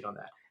execute on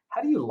that?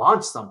 How do you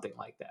launch something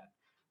like that?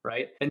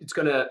 Right. And it's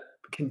going to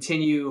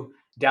continue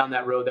down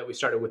that road that we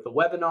started with the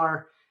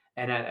webinar.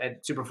 And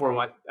at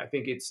Superforum, I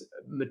think it's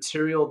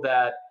material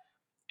that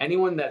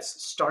anyone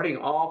that's starting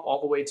off all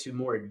the way to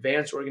more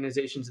advanced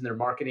organizations in their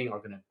marketing are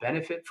going to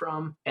benefit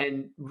from.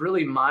 And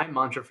really, my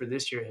mantra for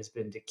this year has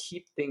been to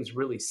keep things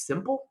really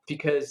simple,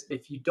 because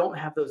if you don't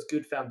have those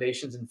good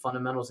foundations and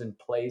fundamentals in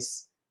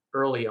place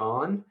early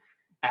on,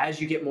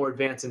 as you get more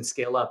advanced and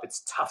scale up,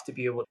 it's tough to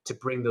be able to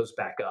bring those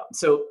back up.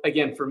 So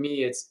again, for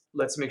me, it's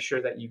let's make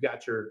sure that you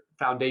got your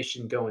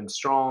foundation going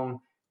strong.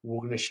 We're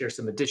going to share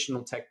some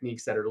additional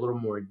techniques that are a little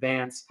more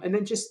advanced. And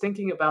then just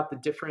thinking about the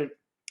different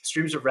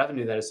streams of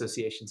revenue that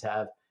associations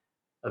have: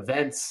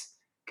 events,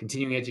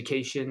 continuing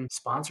education,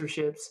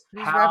 sponsorships.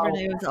 News How,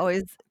 revenue is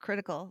always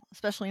critical,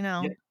 especially yeah,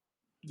 now.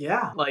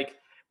 yeah, like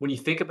when you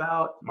think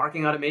about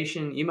marketing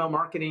automation, email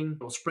marketing,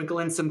 we'll sprinkle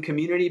in some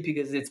community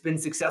because it's been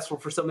successful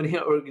for so many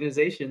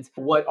organizations.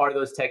 What are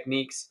those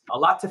techniques? A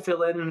lot to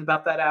fill in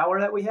about that hour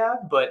that we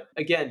have. But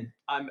again,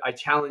 I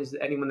challenge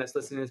anyone that's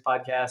listening to this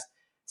podcast,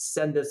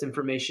 send us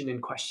information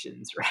and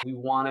questions, right? We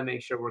want to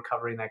make sure we're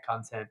covering that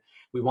content.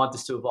 We want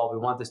this to evolve. We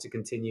want this to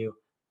continue.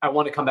 I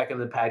want to come back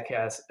into the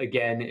podcast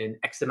again in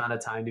X amount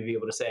of time to be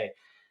able to say,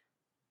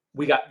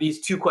 we got these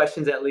two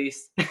questions at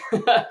least,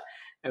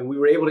 and we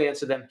were able to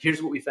answer them.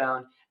 Here's what we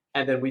found.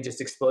 And then we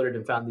just exploded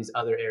and found these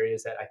other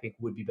areas that I think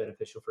would be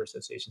beneficial for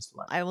associations to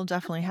learn. I will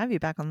definitely have you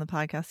back on the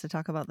podcast to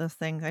talk about those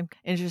things. I'm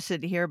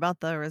interested to hear about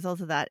the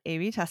results of that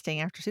A/B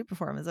testing after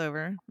Superform is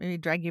over. Maybe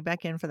drag you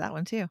back in for that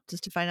one too,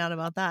 just to find out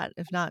about that.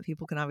 If not,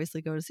 people can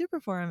obviously go to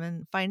Superforum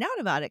and find out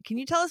about it. Can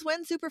you tell us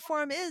when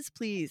Superforum is,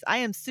 please? I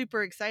am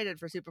super excited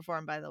for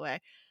Superforum, by the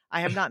way.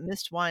 I have not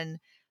missed one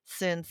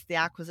since the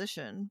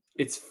acquisition.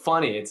 It's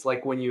funny. It's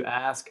like when you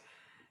ask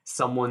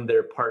someone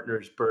their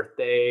partner's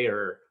birthday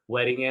or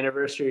wedding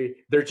anniversary,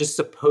 they're just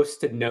supposed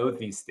to know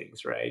these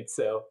things, right?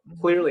 So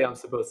clearly, I'm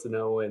supposed to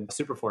know when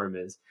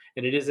Superforum is,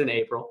 and it is in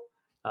April,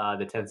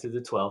 the 10th through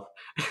the 12th.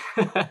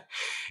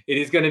 It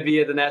is going to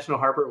be at the National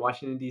Harbor in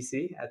Washington,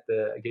 D.C. at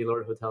the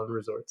Gaylord Hotel and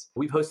Resorts.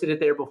 We've hosted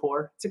it there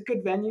before. It's a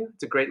good venue.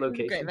 It's a great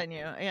location. Great venue.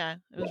 Yeah,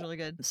 it was really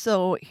good.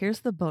 So here's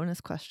the bonus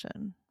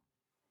question.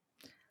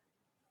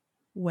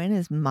 When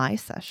is my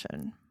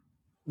session?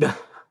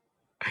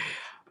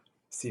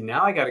 See,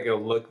 now I got to go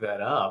look that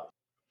up.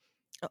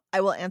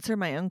 I will answer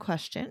my own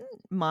question.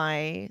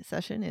 My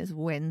session is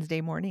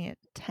Wednesday morning at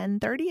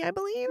 10:30, I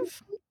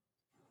believe.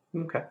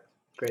 Okay,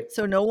 great.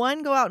 So no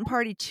one go out and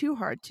party too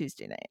hard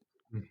Tuesday night.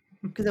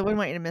 because I wouldn't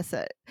want you to miss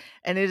it.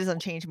 And it is on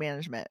change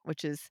management,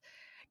 which is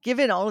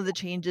given all of the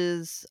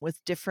changes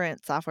with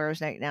different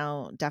softwares right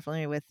now,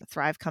 definitely with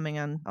Thrive coming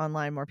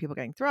online, more people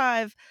getting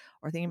Thrive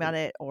or thinking about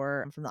it,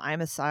 or from the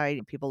IMAS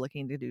side, people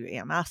looking to do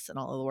AMS and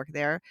all of the work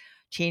there.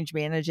 Change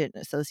management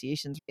and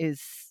associations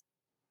is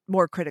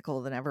more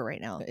critical than ever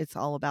right now. It's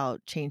all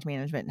about change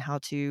management and how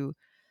to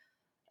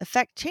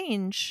affect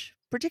change,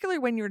 particularly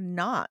when you're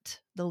not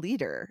the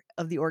leader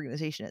of the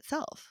organization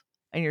itself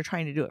and you're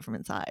trying to do it from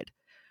inside,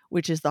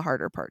 which is the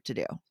harder part to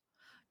do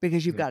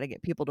because you've Yeah. got to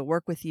get people to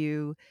work with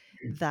you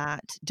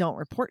that don't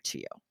report to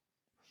you.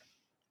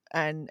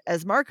 And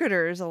as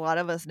marketers, a lot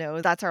of us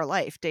know that's our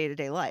life,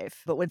 day-to-day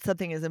life. But when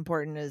something as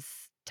important as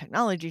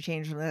technology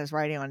change from there's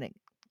writing on it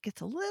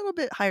gets a little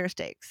bit higher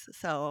stakes.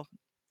 So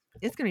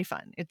it's gonna be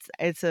fun.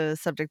 It's a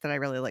subject that I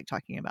really like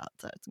talking about.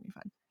 So it's gonna be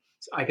fun.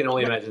 So I can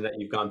only What imagine that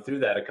you've gone through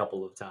that a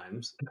couple of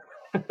times.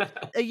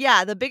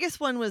 Yeah, the biggest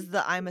one was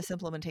the IMAS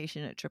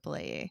implementation at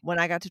AAA. When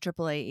I got to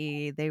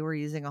AAA, they were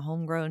using a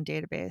homegrown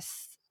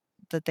database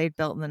that they'd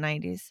built in the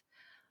 90s.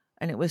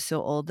 And it was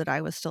so old that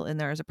I was still in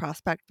there as a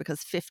prospect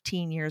because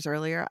 15 years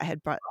earlier, I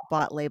had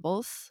bought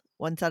labels,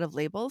 one set of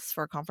labels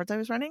for a conference I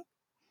was running.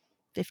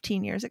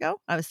 15 years ago,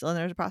 I was still in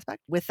there as a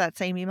prospect with that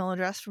same email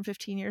address from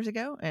 15 years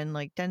ago and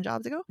like 10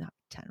 jobs ago. Not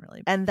 10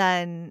 really. And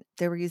then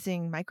they were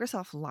using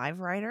Microsoft Live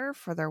Writer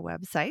for their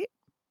website,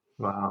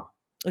 Wow.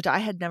 which I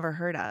had never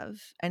heard of.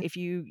 And if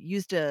you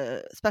used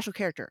a special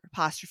character,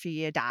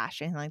 apostrophe, a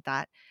dash, anything like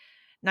that,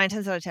 9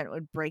 times out of 10, it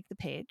would break the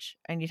page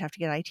and you'd have to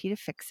get IT to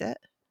fix it.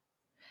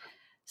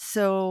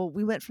 So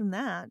we went from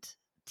that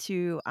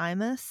to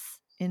IMAS,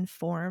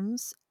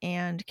 Informs,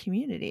 and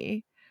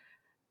Community.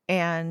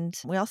 And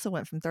we also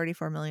went from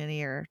 34 million a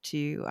year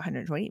to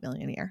 120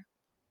 million a year.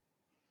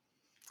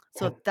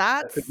 So if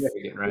That's that's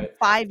significant, in right?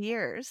 5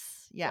 years,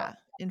 Wow. yeah,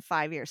 in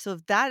 5 years. So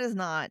if that is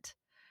not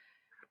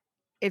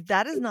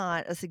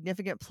a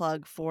significant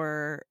plug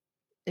for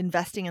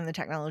investing in the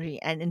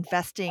technology and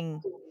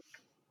investing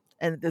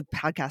and the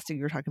podcast that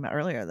you were talking about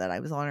earlier that I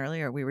was on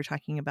earlier, we were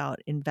talking about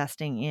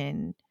investing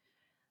in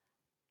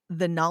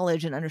the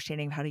knowledge and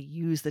understanding of how to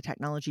use the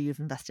technology you've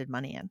invested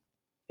money in,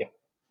 Yeah.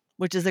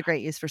 which is a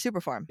great use for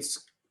Superform.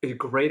 It's a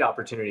great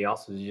opportunity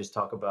also to just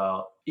talk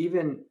about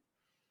even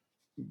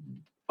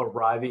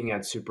arriving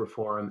at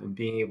Superforum and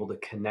being able to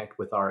connect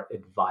with our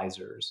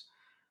advisors.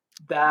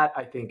 That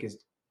I think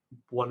is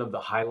one of the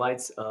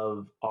highlights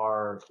of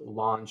our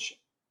launch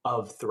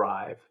of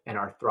Thrive and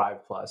our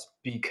Thrive Plus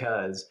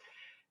because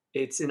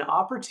it's an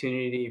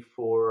opportunity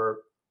for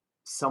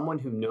someone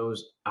who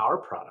knows our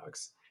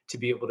products to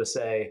be able to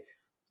say,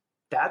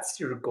 that's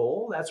your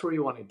goal, that's where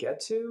you want to get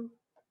to.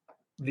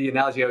 The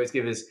analogy I always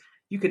give is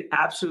you could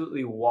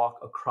absolutely walk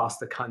across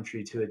the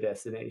country to a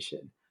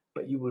destination,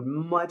 but you would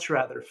much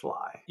rather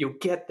fly. You'll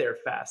get there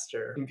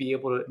faster and be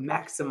able to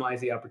maximize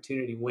the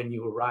opportunity when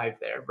you arrive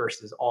there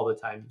versus all the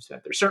time you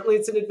spent there. Certainly,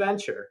 it's an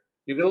adventure.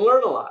 You're going to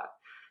learn a lot,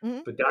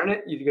 Mhm. but darn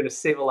it, you're going to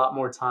save a lot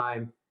more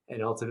time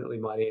and ultimately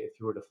money if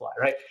you were to fly,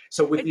 right?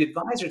 So with And the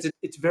advisors,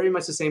 it's very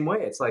much the same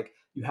way. It's like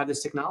you have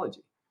this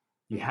technology,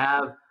 you mhm.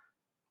 have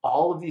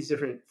all of these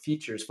different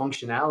features,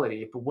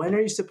 functionality, but when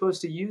are you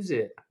supposed to use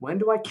it? When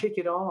do I kick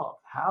it off?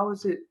 How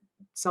is it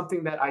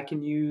something that I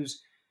can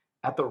use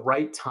at the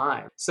right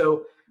time?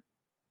 So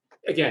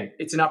again,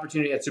 it's an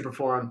opportunity at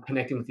Superforum,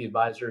 connecting with the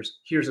advisors.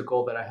 Here's a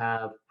goal that I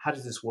have. How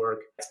does this work?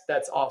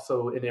 That's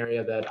also an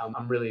area that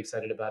I'm really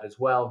excited about as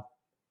well.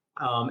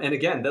 And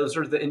again, those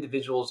are the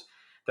individuals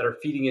that are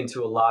feeding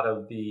into a lot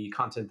of the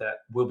content that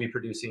we'll be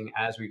producing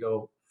as we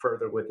go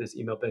further with this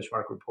email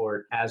benchmark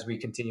report, as we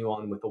continue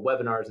on with the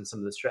webinars and some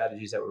of the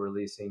strategies that we're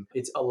releasing.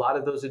 It's a lot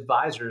of those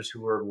advisors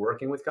who are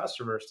working with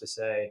customers to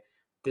say,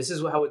 this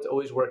is how it's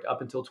always worked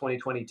up until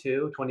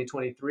 2022,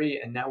 2023,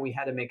 and now we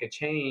had to make a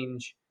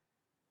change.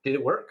 Did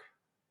it work?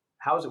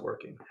 How is it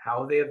working? How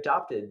have they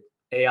adopted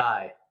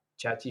AI,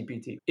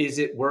 ChatGPT? Is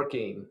it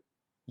working?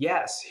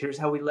 Yes, here's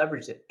how we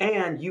leverage it.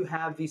 And you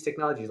have these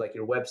technologies like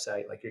your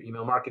website, like your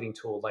email marketing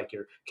tool, like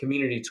your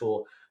community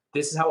tool.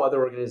 This is how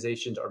other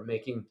organizations are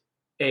making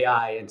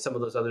AI and some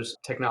of those other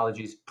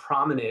technologies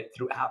prominent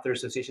throughout their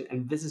association.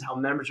 And this is how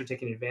members are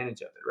taking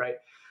advantage of it, right?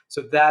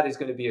 So that is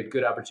going to be a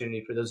good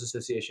opportunity for those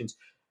associations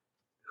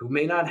who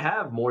may not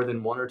have more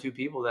than one or two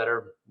people that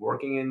are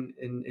working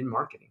in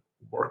marketing,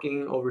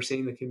 working,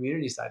 overseeing the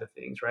community side of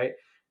things, right?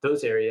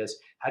 Those areas.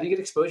 How do you get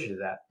exposure to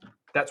that?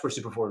 That's where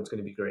Superforum is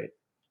going to be great.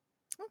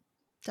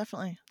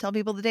 Definitely. Tell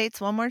people the dates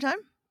one more time.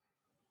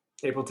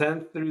 April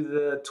 10th through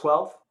the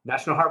 12th,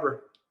 National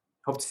Harbor.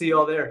 Hope to see you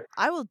all there.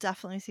 I will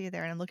definitely see you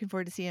there, and I'm looking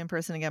forward to seeing you in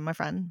person again, my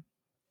friend.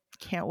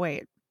 Can't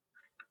wait.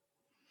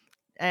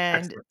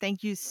 And Excellent.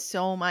 thank you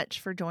so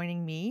much for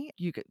joining me.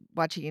 You could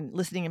watching and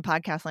listening in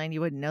podcast land,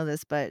 you wouldn't know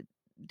this, but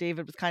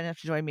David was kind enough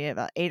to join me at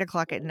about 8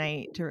 o'clock at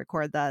night to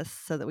record this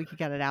so that we could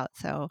get it out.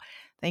 So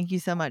thank you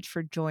so much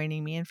for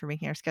joining me and for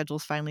making our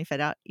schedules finally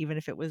fit out, even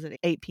if it was at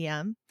 8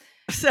 p.m.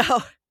 So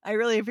I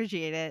really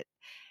appreciate it.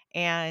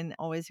 And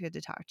always good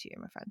to talk to you,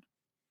 my friend.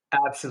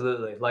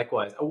 Absolutely.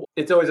 Likewise.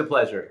 It's always a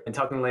pleasure. And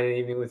talking late in the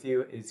evening with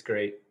you is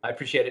great. I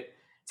appreciate it.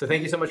 So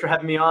thank you so much for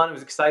having me on. I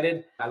was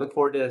excited. I look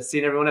forward to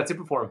seeing everyone at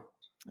Superforum.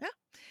 Yeah.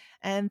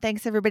 And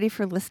thanks everybody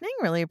for listening.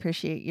 Really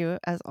appreciate you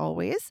as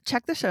always.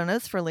 Check the show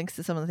notes for links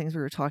to some of the things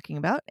we were talking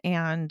about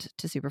and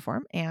to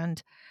Superform.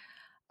 And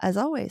as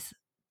always,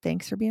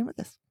 thanks for being with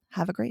us.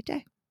 Have a great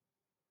day.